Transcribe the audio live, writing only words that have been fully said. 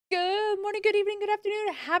morning, good evening, good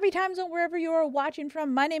afternoon, happy time zone wherever you are watching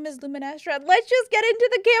from. My name is Luminestra. Let's just get into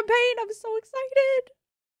the campaign. I'm so excited.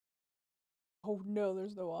 Oh no,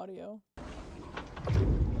 there's no audio.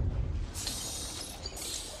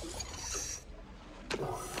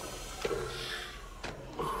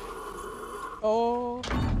 Oh,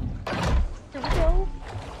 here we go.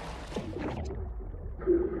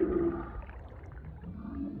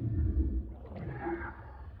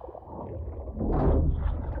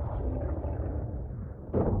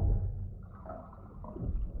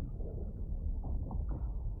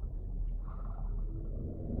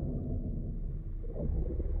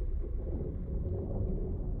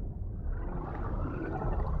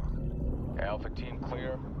 Alpha team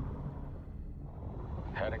clear.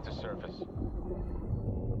 Heading to surface.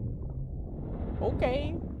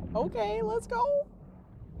 Okay, okay, let's go.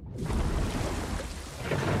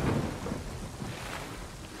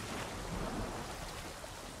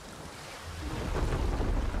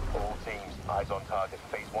 All teams, eyes on target.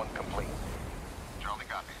 Phase 1 complete. Charlie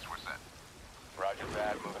copies. We're set. Roger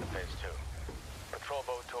that. Moving to phase 2. Patrol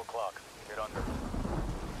boat 2 o'clock. Get under.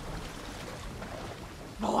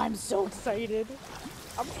 Oh, I'm so excited.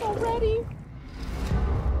 I'm so ready.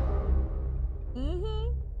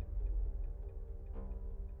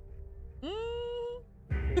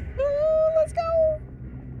 Let's go.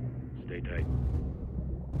 Stay tight.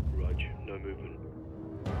 Roger, no movement.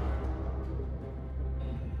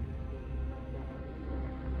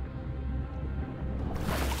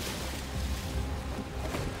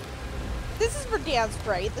 This is Verdansk,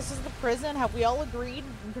 right? This is the prison. Have we all agreed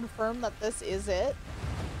and confirmed that this is it?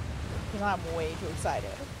 Because I'm way too excited.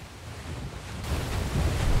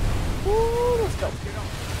 Woo, let's go.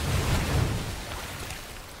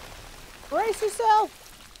 Brace yourself.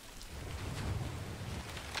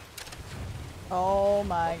 Oh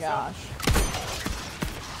my gosh.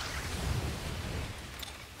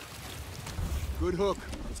 Good hook.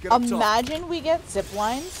 Let's get up top. Imagine we get zip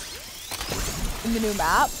lines in the new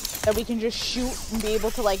map that we can just shoot and be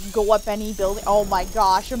able to like go up any building. Oh my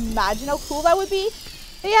gosh, imagine how cool that would be.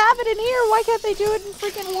 They have it in here. Why can't they do it in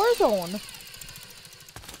freaking Warzone?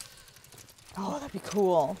 Oh, that'd be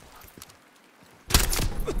cool.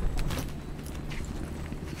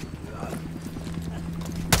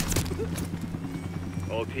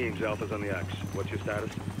 All teams, Alpha's on the X. What's your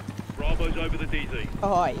status? Bravo's over the DZ.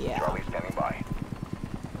 Oh yeah. Charlie standing by.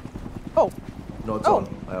 Oh. No, it's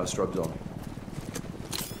on. I have struggles on.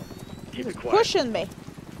 Keep it He's quiet. pushing me.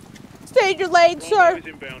 Stay in your lane, Bravo sir. is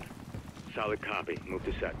inbound. Solid copy. Move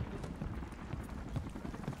to set.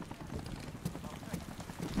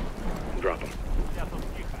 Drop him.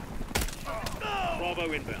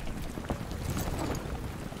 Bravo inbound.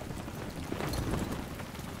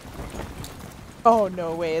 Oh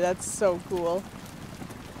no way, that's so cool.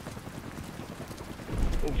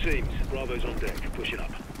 All teams, Bravo's on deck. Push it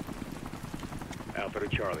up. Alpha to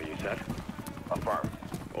Charlie, you set? Affirm.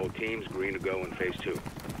 All teams, green to go in phase 2.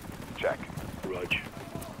 Check. Roger.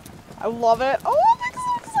 I love it. Oh, I'm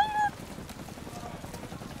so excited.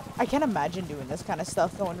 I can't imagine doing this kind of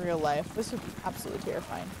stuff though in real life. This would be absolutely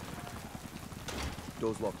terrifying.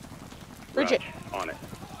 Doors locked. Bridget. On it.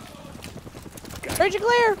 Got it. Bridget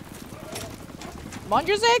clear. I'm on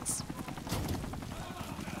your 6.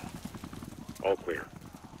 All clear.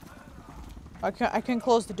 I can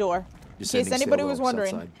close the door. In case anybody was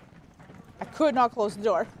wondering. I could not close the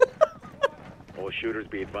door. All shooters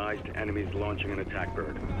be advised, enemies launching an attack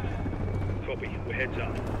bird. Copy, we're heads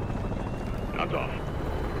up. Guns off.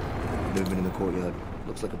 Movement in the courtyard.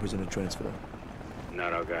 Looks like a prisoner transfer.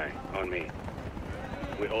 Not our guy, on me.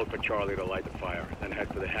 We hold for Charlie to light the fire, then head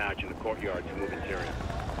for the hatch in the courtyard to move interior.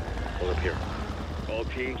 Hold up here. All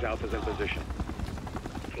teams, Alpha's in position.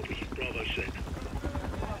 Copy, Bravo set.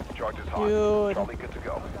 Charge is hot. Dude. Charlie good to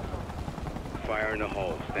go. Fire in the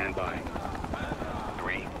hole, stand by.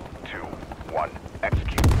 3, 2, 1.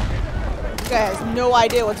 Execute. This guy has no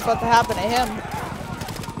idea what's about to happen to him.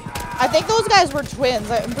 I think those guys were twins.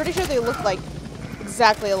 I'm pretty sure they look like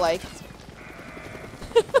exactly alike.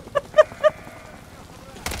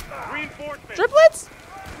 Reinforcement! Triplets?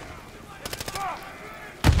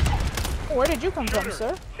 Where did you come from,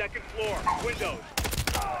 sir? Second floor, windows.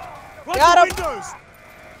 Got him.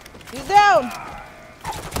 He's down.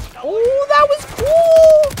 Oh, that was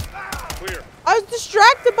cool. Clear. I was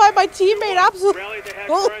distracted by my teammate Rally the hatch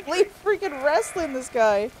for absolutely entry. freaking wrestling this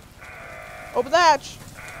guy. Open the hatch.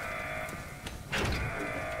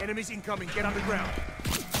 Enemies incoming. Get underground.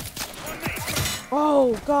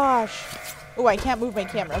 Oh, gosh. Oh, I can't move my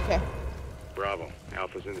camera. Okay. Bravo,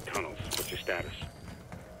 Alpha's in the tunnels. What's your status?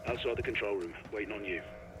 Outside the control room, waiting on you.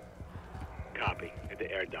 Copy. At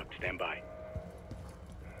the air duct. Stand by.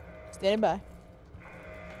 Standing by.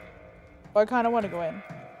 Oh, I kind of want to go in.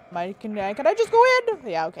 Can I just go in?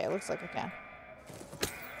 Yeah, okay. Looks like I can.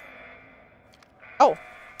 Oh.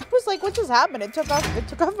 I was like, what just happened? It took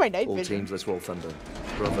off my night All vision. teams, let's roll thunder.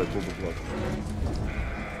 Bravo, pull the plug.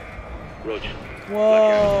 Roger.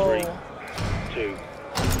 Whoa. Blackout. 3, 2,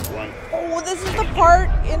 1. Oh, this is the part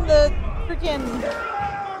in the freaking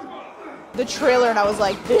the trailer, and I was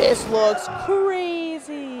like, this looks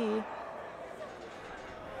crazy.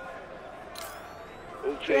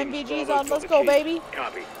 All Two teams, MVGs Bravo on, to let's the go, chief. baby.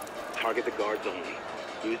 Copy. Target the guards only.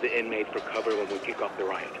 Use the inmates for cover when we kick off the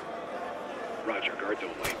riot. Roger, guards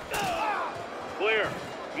only. Clear.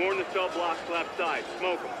 More in the cell blocks left side.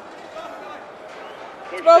 Smoke them.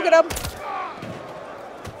 Smoking them.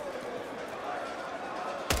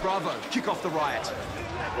 Bravo, kick off the riot.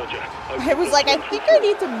 Roger. I was like, I think I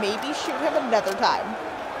need to maybe shoot him another time.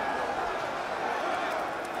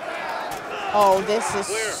 Oh, this is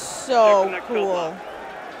Clear. so Check the next cell cool. block.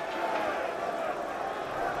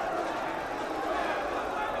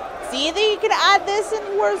 See that you can add this in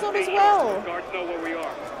Warzone as well. Guards know where we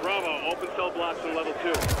are. Bravo, open cell blocks on level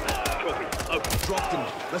 2. Trophy, open. Dropped him.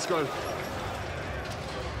 Let's go.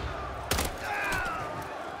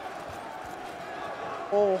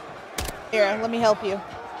 Oh, here, let me help you.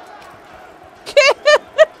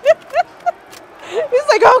 He's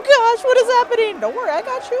like, oh gosh, what is happening? Don't worry, I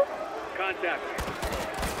got you. Contact.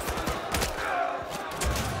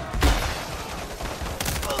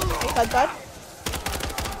 Hey, bud.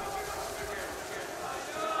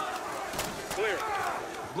 Clear.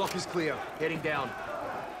 Block is clear. Heading down.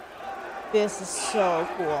 This is so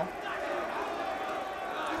cool.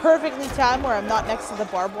 Perfectly timed where I'm not next to the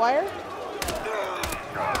barbed wire.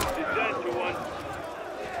 Descend to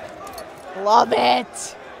 1. Love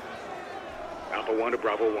it. Alpha 1 to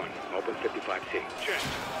Bravo 1. Open 55C. Check.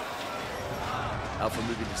 Alpha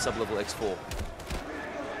moving to sub-level X4.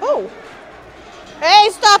 Oh. Hey,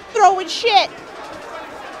 stop throwing shit.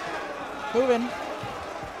 Moving.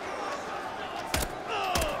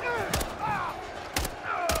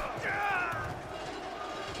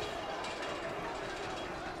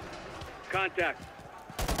 Contact.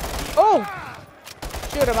 Oh.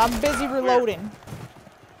 Shoot him, I'm busy reloading.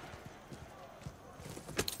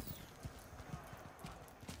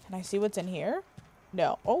 Can I see what's in here?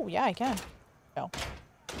 No. Oh, yeah, I can. No.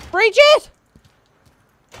 Breach it!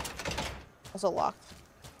 Also locked.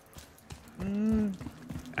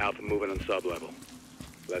 Alpha moving on sub-level.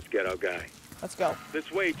 Let's get our guy. Let's go.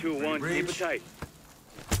 This way, 2-1. Keep it Breach. tight.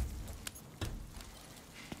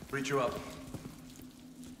 Breach you up.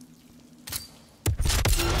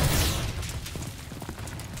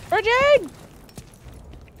 Virgin!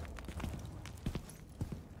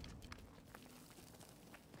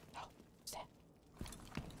 No, stand.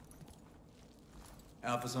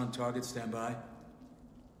 Alpha's on target, stand by.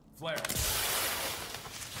 Flare.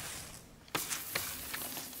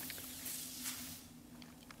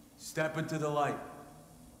 Step into the light.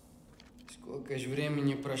 Сколько ж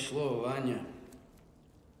времени прошло, Ваня?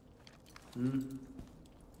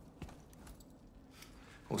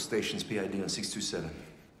 All stations PID on 627.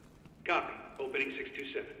 Copy. Opening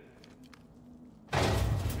 627.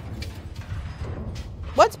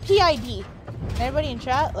 What's PID? Anybody in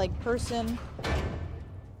chat? Like person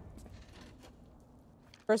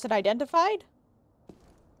identified?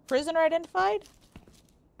 Prisoner identified?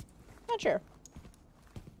 Not sure.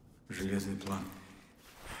 Железный план.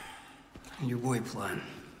 Любой план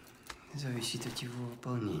зависит от его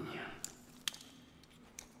выполнения.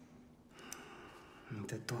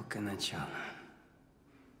 Это только начало.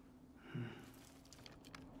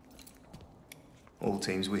 All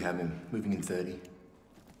teams, we have him. Moving in 30.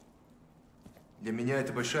 Для меня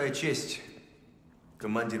это большая честь,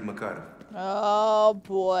 командир Макаров. Oh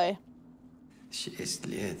boy. 6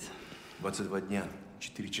 лет. 22 дня,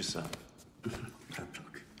 4 часа.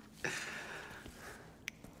 Браток.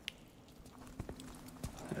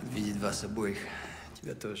 Рад видеть вас обоих.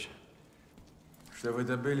 Тебя тоже. Что вы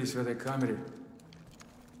добились в этой камере?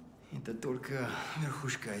 Это только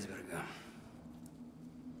верхушка айсберга.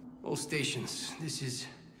 All stations, this is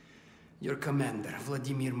your commander,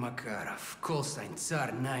 Vladimir Makarov. Call sign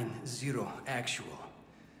Tsar 90 actual.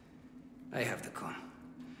 I have the con.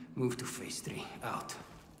 Move to phase 3. Out.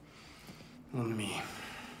 On me.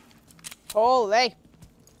 Holy.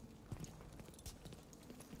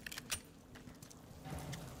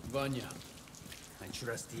 Vanya, I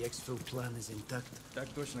trust the exfil plan is intact. Так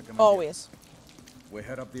точно, командир. Always. We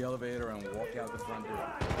head up the elevator and walk out the front door.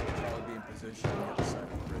 I'll be in position on the other side of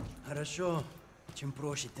the bridge. Хорошо. Чем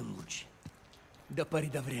проще, тем лучше. До поры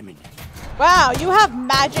до времени. Wow, you have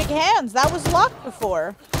magic hands. That was locked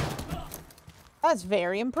before. That's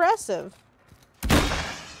very impressive.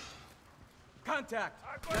 Contact!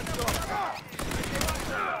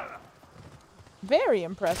 Very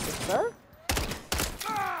impressive, sir.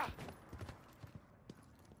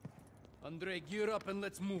 Andrei, gear up and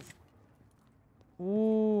let's move.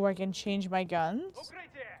 Ooh, I can change my guns.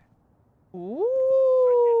 Ooh.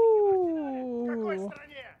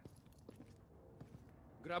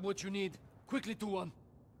 Grab what you need. Quickly, 2-1.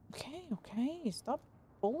 Okay, okay. Stop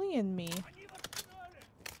bullying me.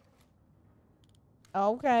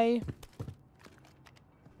 Okay.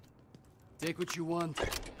 Take what you want.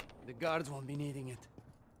 The guards won't be needing it.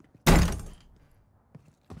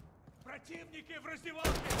 Противники в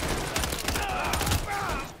раздевалке!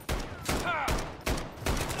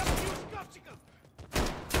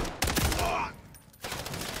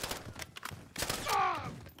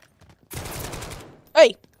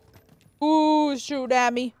 Hey! Ooh, shoot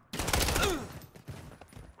at me.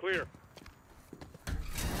 Clear.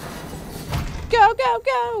 Go, go,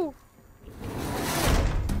 go!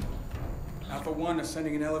 Alpha 1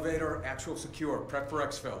 ascending an elevator, actual secure. Prep for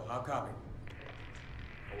exfil. How copy?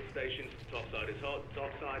 All stations, topside is hot.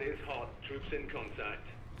 Topside is hot. Troops in contact.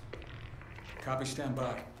 Copy, stand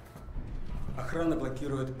by. Охрана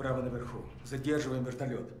блокирует право наверху. Задерживаем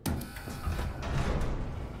вертолет.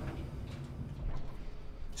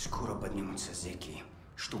 Скоро поднимутся зэки,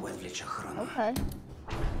 чтобы отвлечь охрану. Okay.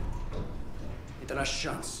 Это наш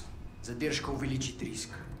шанс. Задержка увеличит риск.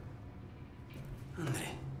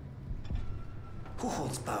 Андрей, who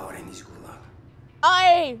holds power in this gulag?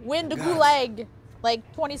 I win the gulag. Like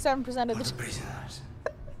 27% of Or the the prisoners?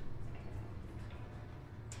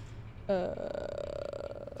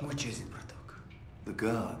 Which is it, Bradok? The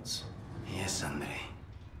guards. Yes, Andrei.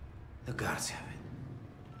 The guards have it.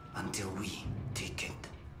 Until we take it.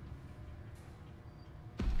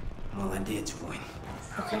 Молодец, воин.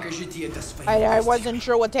 Покажите это своим I гостям. wasn't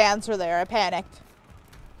sure what to answer there. I panicked.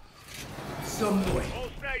 За мной. All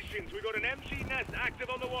stations, we got an MC nest active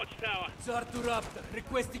on the watchtower. It's Arthur Raptor,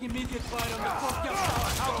 requesting immediate fire on the courtyard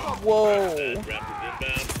tower. Whoa. Raptors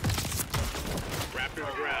inbound. Raptor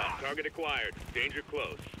to ground. Target acquired. Danger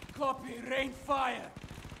close. Copy, rain fire.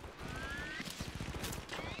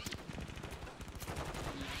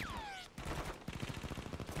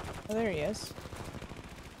 Oh, there he is.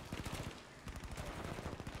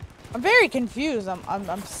 I'm very confused.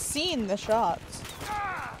 I'm seeing the shots.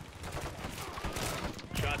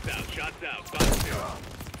 Shots out. Shots out.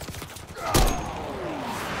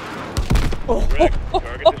 5-0. Wreck.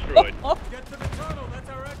 Target destroyed. Get to the tunnel, that's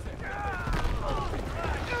our exit.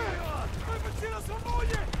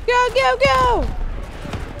 Go, go, go!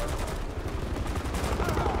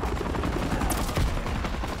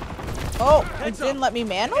 Oh, it didn't let me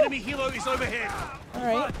mantle? Enemy helo is overhead.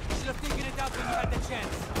 Alright. You should have taken it out when you had the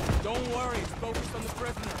chance. Don't worry, it's focused on the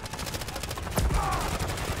prisoner.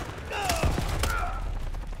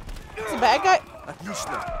 It's a bad guy.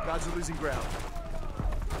 Отлично. Guards are losing ground.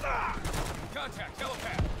 Contact,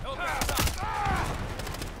 helipad. Helipad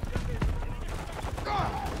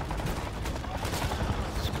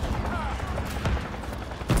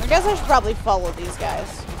I guess I should probably follow these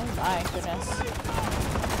guys. Oh my goodness.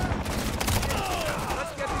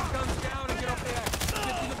 Let's get these guns down and get up there.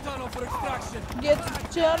 Get to the tunnel for extraction. Get to the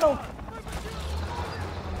tunnel.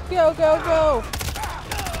 Go, go, go.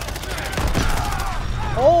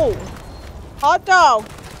 Oh. Hot dog.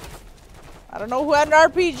 I don't know who had an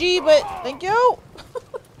RPG, but thank you.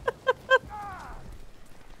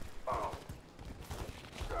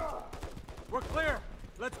 We're clear.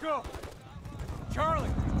 Let's go. Charlie,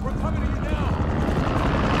 we're coming to you now.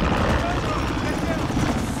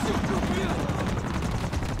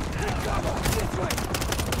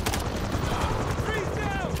 Freeze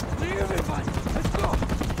down. Leave it. Let's go.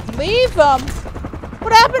 Leave them.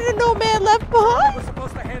 What happened to No Man Left Behind? We're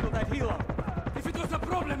supposed to handle that helo. If it was a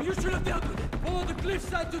problem, you should have dealt with it. Follow the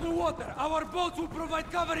cliffside to the water. Our boats will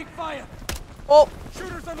provide covering fire. Oh.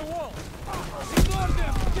 Shooters on the wall. Ignore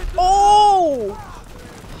them. Get to Oh.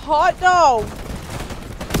 Hot dog.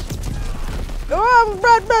 Oh,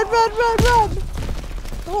 run, run, run, run, run.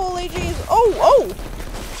 Holy jeez. Oh,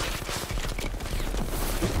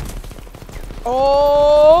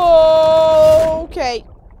 oh. Okay.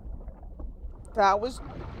 That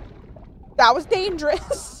was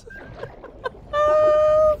dangerous.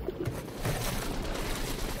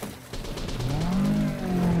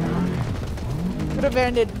 Could have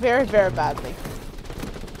ended very, very badly.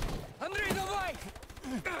 Андрей, давай!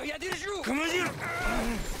 Я держу!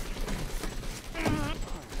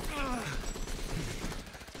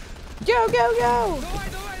 Go, go, go!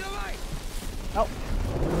 Oh.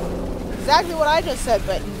 Exactly what I just said,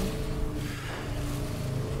 but...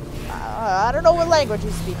 I don't know what language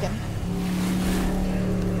he's speaking.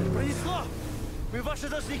 Пронесло! Мы ваши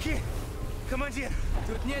должники, командир.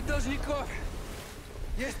 Тут нет должников.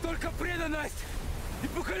 Есть только преданность.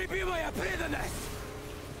 Непоколебимая преданность.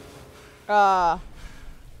 What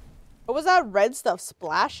was that red stuff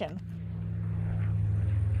splashing?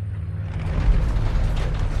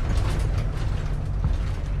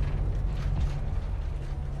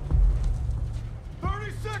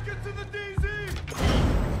 Seconds in the DZ!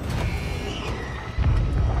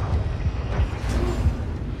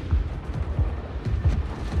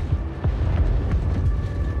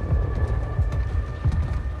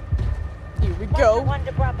 Here we go.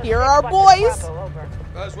 Here are our boys.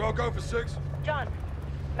 Might as well go for 6. John,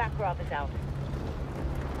 Makarov is out.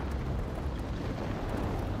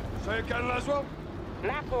 Say it again, Laswell.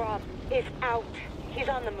 Makarov is out. He's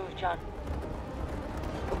on the move, John.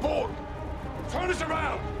 Aboard! Turn us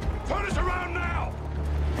around! Turn us around now!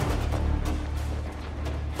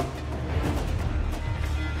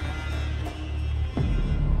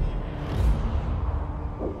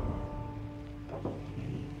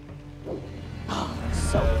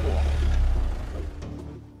 So cool.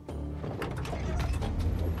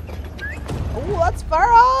 Oh, that's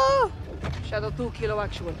Farah! Shadow 2 Kilo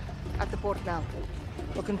actual. At the port now.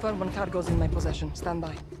 We'll confirm when cargo's in my possession. Stand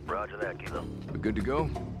by. Roger that, Kilo. We're good to go?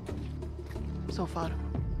 So far.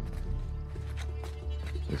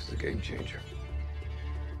 This is a game changer.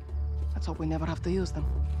 Let's hope we never have to use them.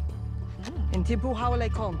 In Tibu Hawale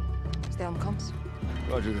Kon. Stay on comms.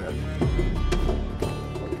 Roger that.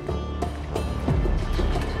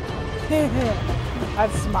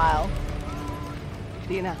 I'd smile.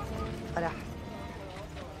 Dina. Farah.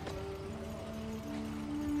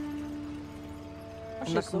 Oh,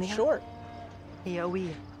 she's so short. هي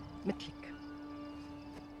قوية مثلك.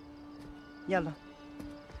 يلا.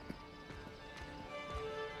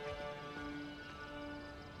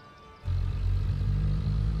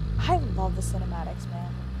 I love the cinematics,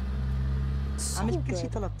 man. So عملت كل شي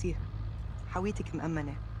good. طلبتيه. حاويتك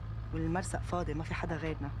مأمنة. والمرسق فاضي ما في حدا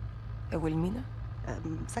غيرنا. والمينا؟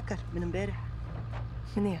 مسكر من امبارح.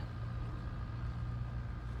 منيح.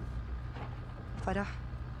 فرح.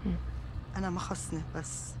 أنا ما خصني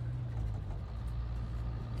بس.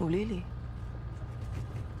 قوليلي.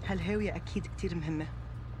 هالهاوية أكيد كتير مهمة.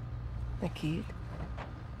 أكيد.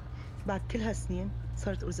 بعد كل هالسنين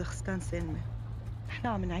صارت أوزبكستان سالمة. إحنا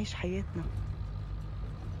عم نعيش حياتنا.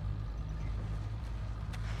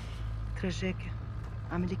 ترجاكي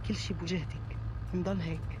اعملي كل شي بوجهتك. نضل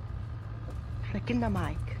هيك. إحنا كلنا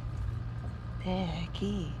معك. إيه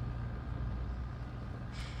أكيد.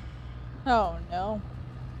 Oh no.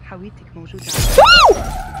 حاويتك موجودة.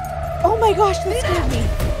 Oh my gosh, that scared me.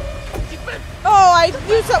 Oh, I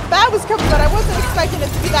knew something bad was coming, but I wasn't expecting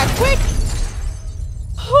it to be that quick.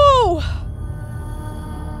 Oh.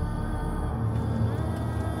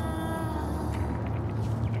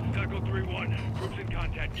 Echo 3-1. Troops in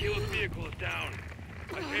contact. Kilo's vehicle is down.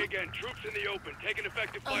 I say again, troops in the open, taking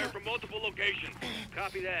effective fire from multiple locations.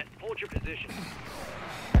 Copy that. Hold your position.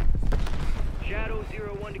 Shadow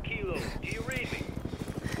 01 to Kilo. Do you read me?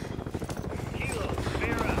 Kilo,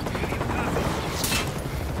 Vera, do you copy?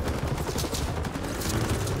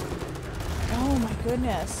 Oh my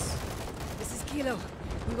goodness. This is Kilo.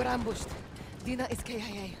 We were ambushed. Dina is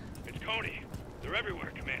KIA. It's Coney. They're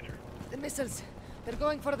everywhere, Commander. The missiles. They're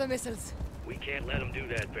going for the missiles. We can't let them do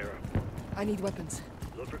that, Vera. I need weapons.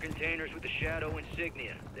 Look for containers with the Shadow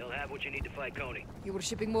insignia. They'll have what you need to fight Coney. You were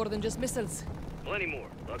shipping more than just missiles. Plenty more.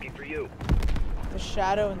 Lucky for you. The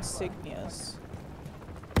shadow insignias.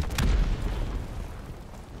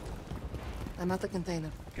 I'm at the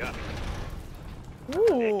container. Copy. That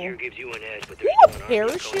Ooh. gear gives you an edge, but Ooh, there's no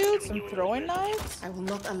parachutes and throwing knives? I will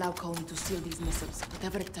not allow Coney to steal these missiles,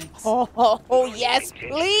 whatever it takes. Oh, yes,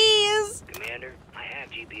 please. Commander, I have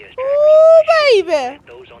GPS Ooh, baby.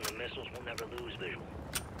 Those on the missiles will never lose visual.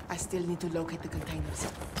 I still need to locate the containers.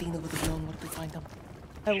 Dina would have known where to find them.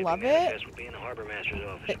 I love it. Manifest will be in the harbor master's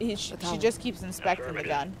office. She just keeps inspecting the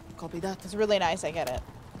gun. Copy that. It's really nice, I get it.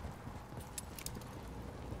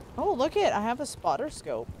 Oh, look it, I have a spotter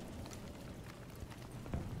scope.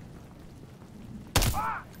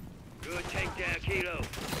 Good takedown, Kilo.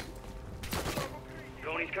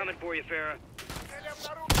 Coney's coming for you, Farah.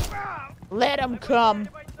 Let him come.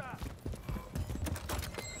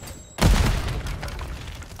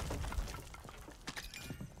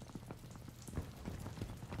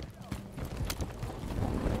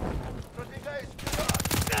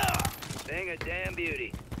 Thing a damn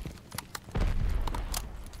beauty.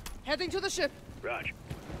 Heading to the ship. Roger.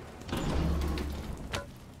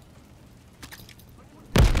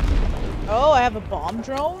 Oh, I have a bomb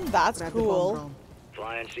drone? That's Grab the bomb cool. drone.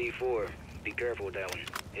 Flying C4. Be careful with that one.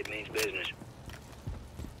 It means business.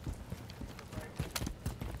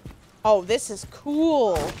 Oh, this is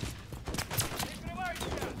cool.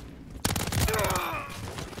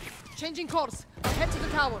 Changing course. I'll head to the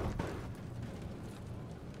tower.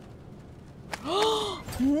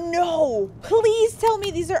 No! Please tell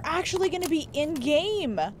me these are actually going to be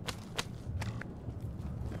in-game.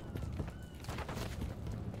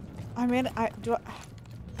 I mean, how do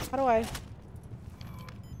I...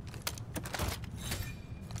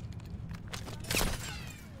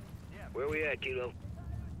 Where we at, Kilo?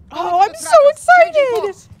 Oh, I'm so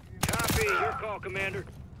excited! Copy. Your call, Commander.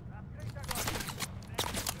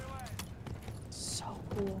 So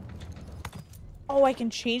cool. Oh, I can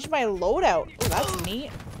change my loadout. Oh, that's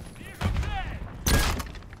neat.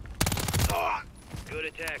 Good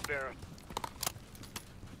attack, Barrow.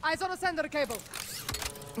 Eyes on a sender cable.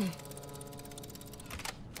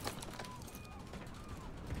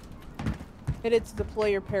 Hit it to deploy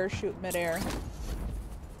your parachute midair. Oh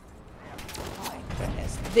my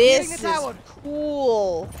goodness. This is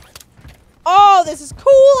cool. Oh, this is cool.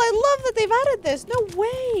 I love that they've added this. No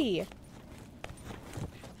way.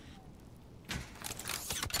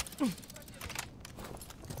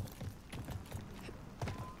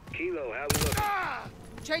 Kilo, how we looking?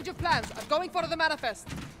 Change of plans. I'm going for the manifest.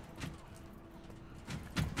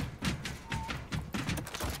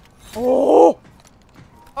 Oh!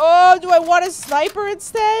 Oh, do I want a sniper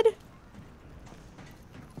instead?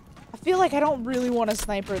 I feel like I don't really want a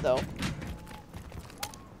sniper though.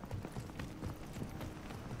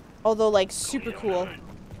 Although, like, super cool.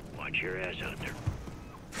 Watch your ass out there.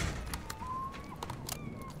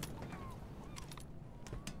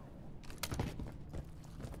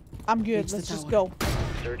 I'm good. Let's just go.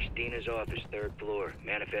 Search Dina's office, 3rd floor.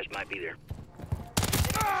 Manifest might be there.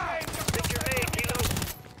 Get your aid, Kilo.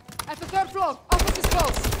 At the 3rd floor. Office is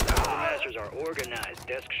close. The masters are organized.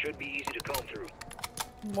 Desks should be easy to comb through.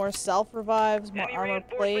 More self revives, more Enemy armor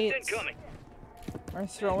reinforcements plates, incoming. more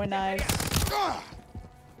throwing knives.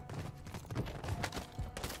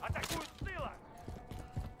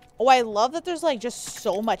 Oh, I love that there's like just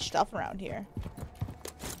so much stuff around here.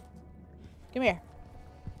 Come here.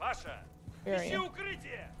 Where are you?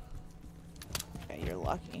 Okay, you're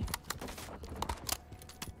lucky.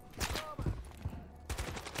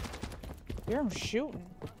 Here I'm shooting.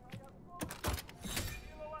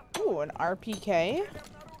 Ooh, an RPK.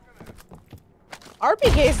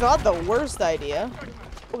 RPK is not the worst idea.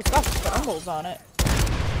 Oh, it's got thermals on it.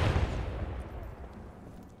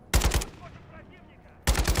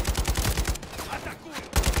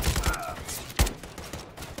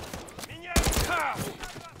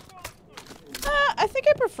 I think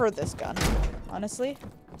I prefer this gun, honestly.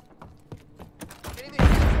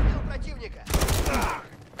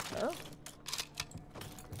 Sure.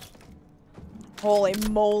 Holy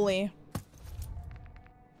moly.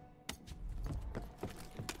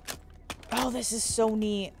 Oh, this is so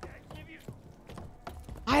neat.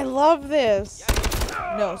 I love this.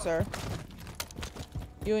 No, sir.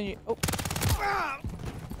 You and your... Oh.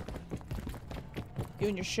 You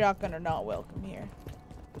and your shotgun are not welcome here.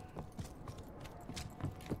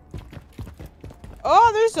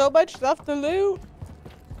 Oh, there's so much stuff to loot.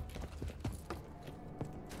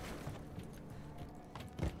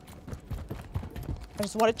 I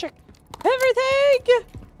just want to check everything.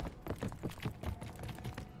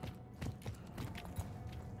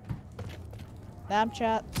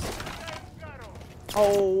 Snapchat.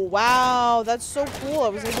 Oh, wow. That's so cool. I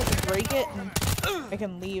was able to break it and I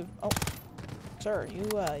can leave. Oh, sir, you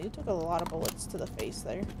took a lot of bullets to the face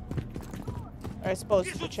there. Or I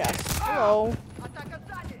suppose to the chest. Hello.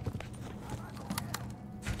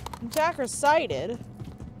 Attacker sighted.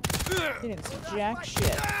 He didn't see jack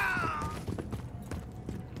shit.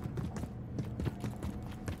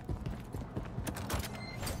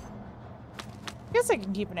 I guess I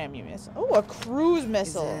can keep an ammunition. Oh, a cruise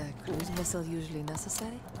missile. Is a cruise missile usually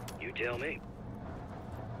necessary? You tell me.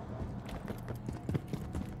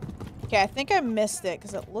 Okay, I think I missed it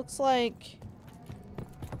because it looks like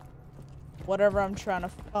whatever I'm trying to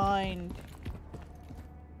find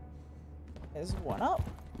is one up.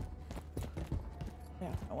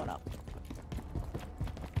 Yeah, I went up.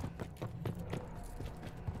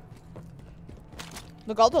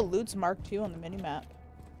 Look, all the loot's marked too on the minimap.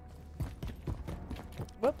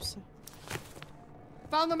 Whoops.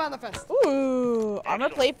 Found the manifest. Ooh, armor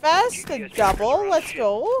plate vest, a double. Let's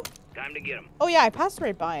go. Time to get him. Oh yeah, I passed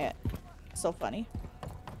right by it. So funny.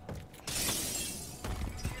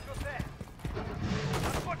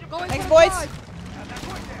 Thanks, boys.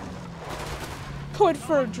 Going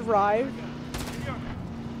for a drive.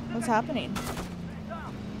 What's happening?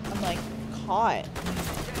 I'm like caught.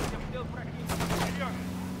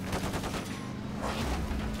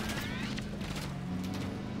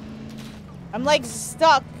 I'm like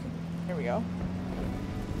stuck. Here we go.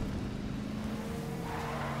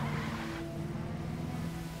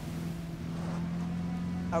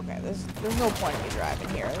 Okay, there's no point in me driving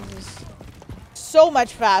here. This is so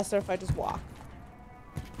much faster if I just walk.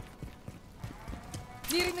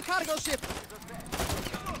 Nearing the cargo ship.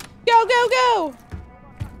 Go, go, go!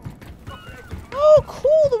 Oh,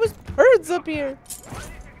 cool! There was birds up here.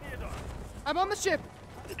 I'm on the ship.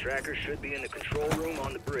 The tracker should be in the control room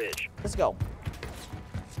on the bridge. Let's go.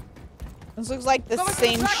 This looks like the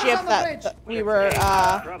same ship that we were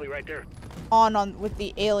probably right there. on with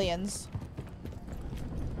the aliens.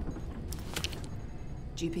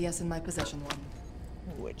 GPS in my possession, one.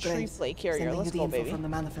 Ooh, a tree flake carrier. Let's go, baby. From the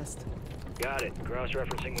manifest. Got it.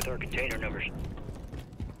 Cross-referencing with our container numbers.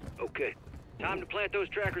 Okay. Time to plant those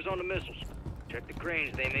trackers on the missiles. Check the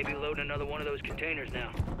cranes. They may be loading another one of those containers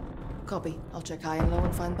now. Copy. I'll check high and low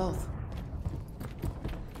and find both.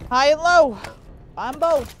 High and low. Find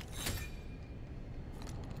both.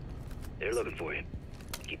 They're looking for you.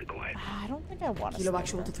 Keep it quiet. I don't think I want to. Kilo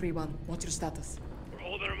actual to 3-1. What's your status? We're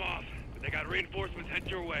holding them off, but they got reinforcements headed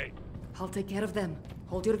your way. I'll take care of them.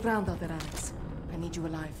 Hold your ground out there, Alex. I need you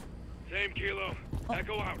alive. Same, Kilo.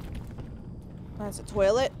 Echo out. That's a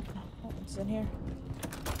toilet. What's in here?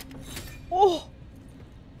 Oh!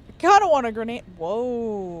 I kinda want a grenade.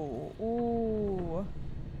 Whoa. Ooh.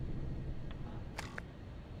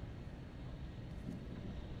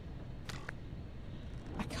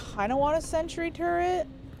 I kinda want a sentry turret.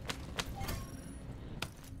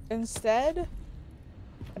 Instead.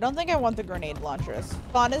 I don't think I want the grenade launcher. As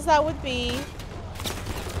fun as that would be.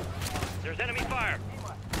 There's enemy fire.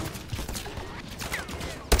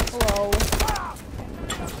 Hello.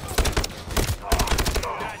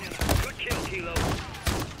 Good kill, Kilo.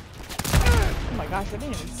 Oh my gosh, I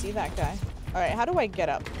didn't even see that guy. Alright, how do I get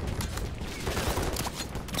up?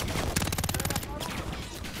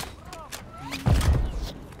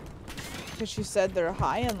 Because she said they're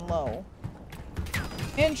high and low.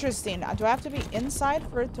 Interesting. Do I have to be inside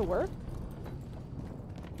for it to work?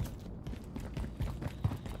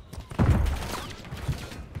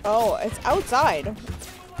 Oh, it's outside.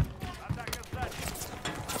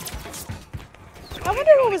 I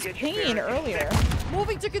wonder who was peeing earlier.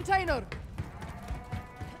 Moving to container.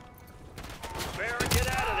 Bear, get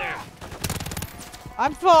out of there.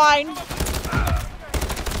 I'm fine.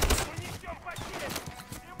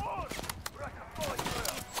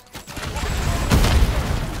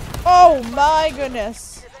 Oh my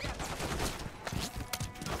goodness.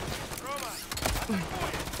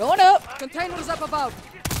 Going up. Container's up above.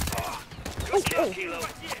 Good kill, Kilo.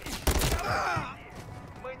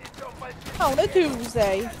 On a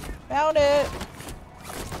Tuesday. Found it.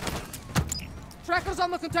 Tracker's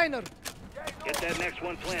on the container. Get that next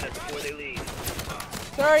one planted before they leave.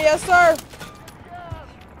 Sir, yes, sir.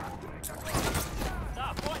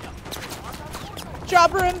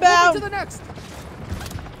 Chopper inbound. Moving to the next.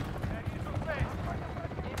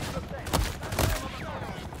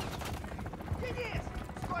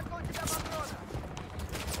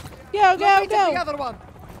 Go, go, Located go. the other one.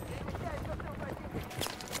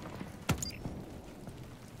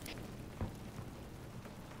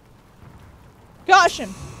 Caution.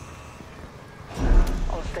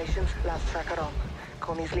 All stations, last tracker on.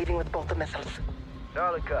 Coney's leaving with both the missiles.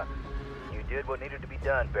 Solid copy. You did what needed to be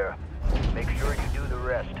done, Vera. Make sure you do the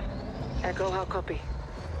rest. Echo, how copy?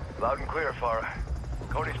 Loud and clear, Farah.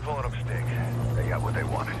 Cody's pulling up stakes. They got what they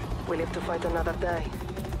wanted. We live to fight another day.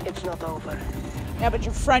 It's not over. Yeah, but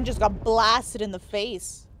your friend just got blasted in the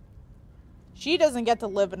face. She doesn't get to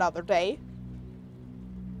live another day.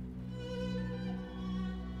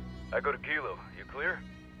 I go to Kilo. You clear?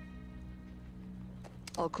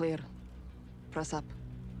 All clear. Press up.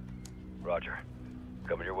 Roger.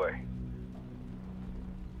 Coming your way.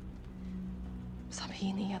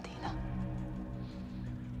 سامحيني يا دينا.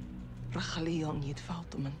 رح خليهم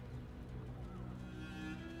يتفاوتوا من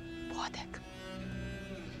بوعدك.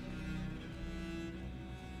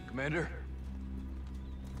 Commander?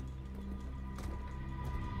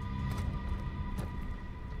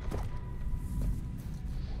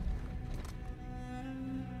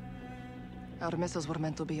 Our missiles were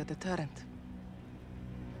meant to be a deterrent.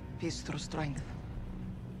 Peace through strength.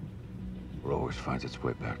 It always finds its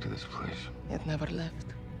way back to this place. It never left.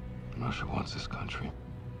 Russia wants this country.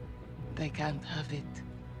 They can't have it.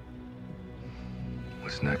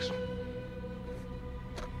 What's next?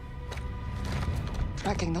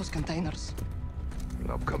 tracking those containers.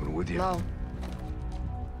 I'm coming with you. No.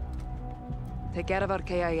 Take care of our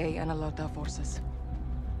KIA and alert our forces.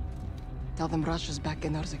 Tell them Russia's back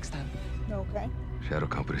in Urzikstan. Okay. Shadow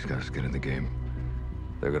Company's got skin in the game.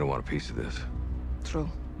 They're gonna want a piece of this. True.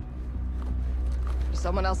 There's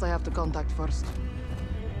someone else I have to contact first.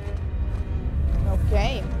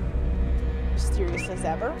 Okay. Mysterious as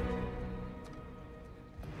ever.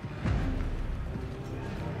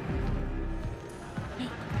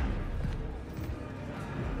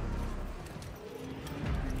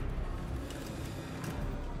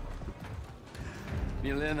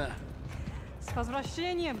 Милена, С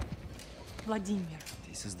возвращением, Владимир.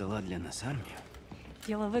 ты создала для нас армию.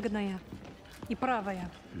 Дело выгодное и правое.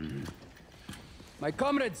 My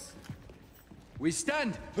comrades, we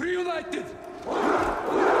stand reunited!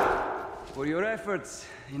 For your efforts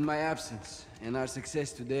in my absence and our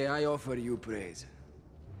success today, I offer you praise.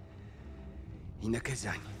 И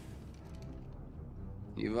наказание.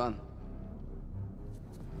 Иван,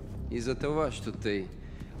 из-за того, что ты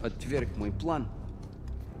отверг мой план,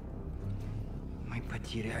 мы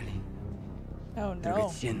потеряли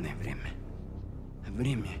драгоценное время.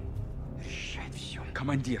 Время решает все.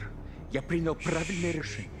 Командир, я принял правильное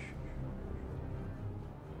решение.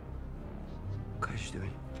 Каждый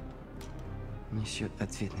несет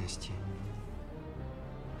ответственности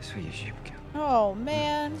за свои ошибки. Oh,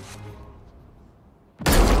 man.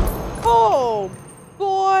 Oh,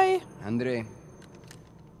 boy. Андрей,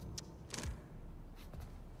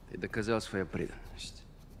 ты доказал свою преданность.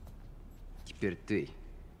 Теперь ты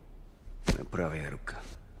моя правая рука.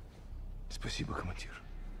 Спасибо, командир.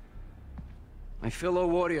 My fellow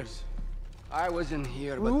warriors, I wasn't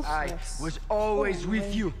here, but I was always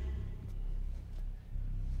with you.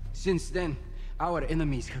 Since then, our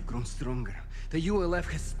enemies have grown stronger. The ULF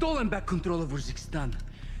has stolen back control of Urzikstan.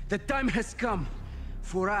 The time has come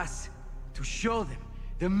for us to show them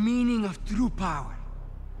the meaning of true power.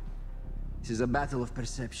 This is a battle of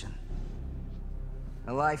perception.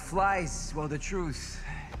 A lie flies while the truth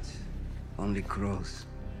only grows.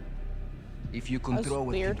 If you control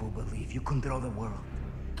what people believe, you control the world.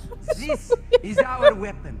 This is our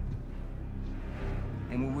weapon.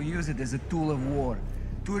 And we will use it as a tool of war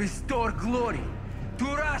to restore glory to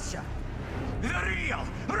Russia. The real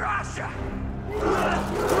Russia!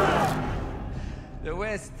 The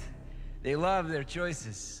West, they love their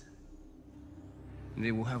choices.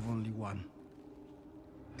 They will have only one.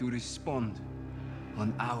 To respond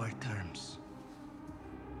on our terms.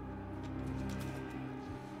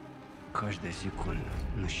 Каждая секунда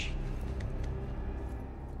на счету.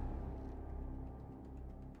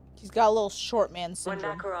 He's got a little short man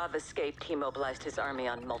syndrome. When Makarov escaped, he mobilized his army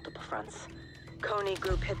on multiple fronts. Kony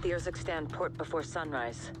group hit the Urzikstan port before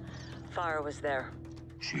sunrise. Farah was there.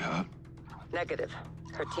 She hurt? Negative.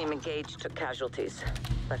 Her team engaged, took casualties.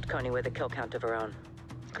 Left Kony with a kill count of her own.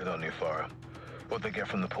 Good on you, Farah. What'd they get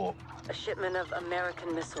from the port? A shipment of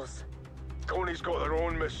American missiles. Kony's got their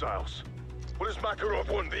own missiles. What does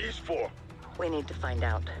Makarov want these for? We need to find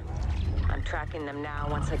out. I'm tracking them now.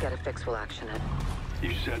 Once I get a fix, we'll action it.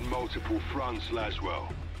 You said multiple fronts,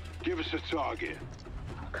 Laswell. Give us a target.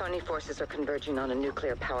 Kony forces are converging on a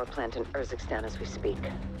nuclear power plant in Urzikstan as we speak.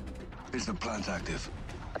 Is the plant active?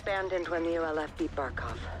 Abandoned when the ULF beat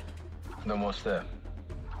Barkov. Then what's there?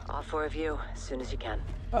 All four of you, as soon as you can.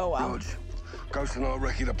 Oh, wow. Good. Ghost and I'll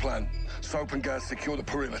recce the plant. Soap and gas secure the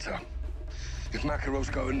perimeter. If Makarov's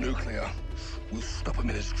going nuclear, we'll stop him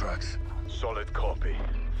in his tracks. Solid copy.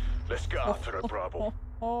 Let's get after it, Bravo.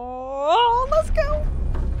 Oh, let's go.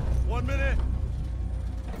 1 minute.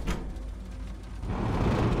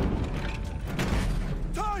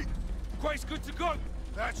 Tight! Quake's good to go.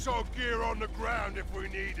 That's our gear on the ground if we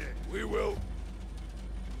need it. We will.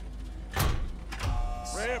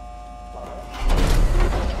 Ramp.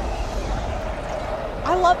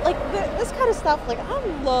 I love, like, this kind of stuff. Like, I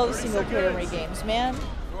love single-player games, man.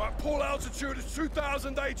 Right, pull altitude is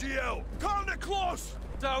 2,000 AGL. Calling it close.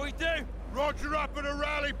 That's how we do. Roger up at a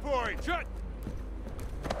rally point. Shut.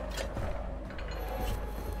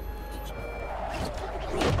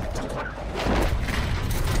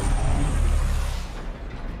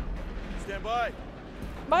 Stand by.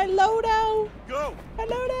 My loadout. Go. My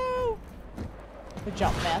loadout. The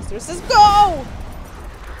jump master says go.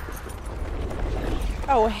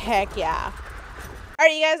 Oh, heck yeah. All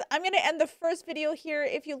right, you guys, I'm going to end the first video here.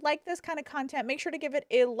 If you like this kind of content, make sure to give it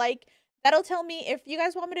a like. That'll tell me if you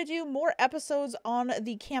guys want me to do more episodes on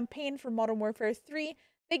the campaign for Modern Warfare 3.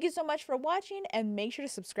 Thank you so much for watching, and make sure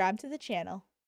to subscribe to the channel.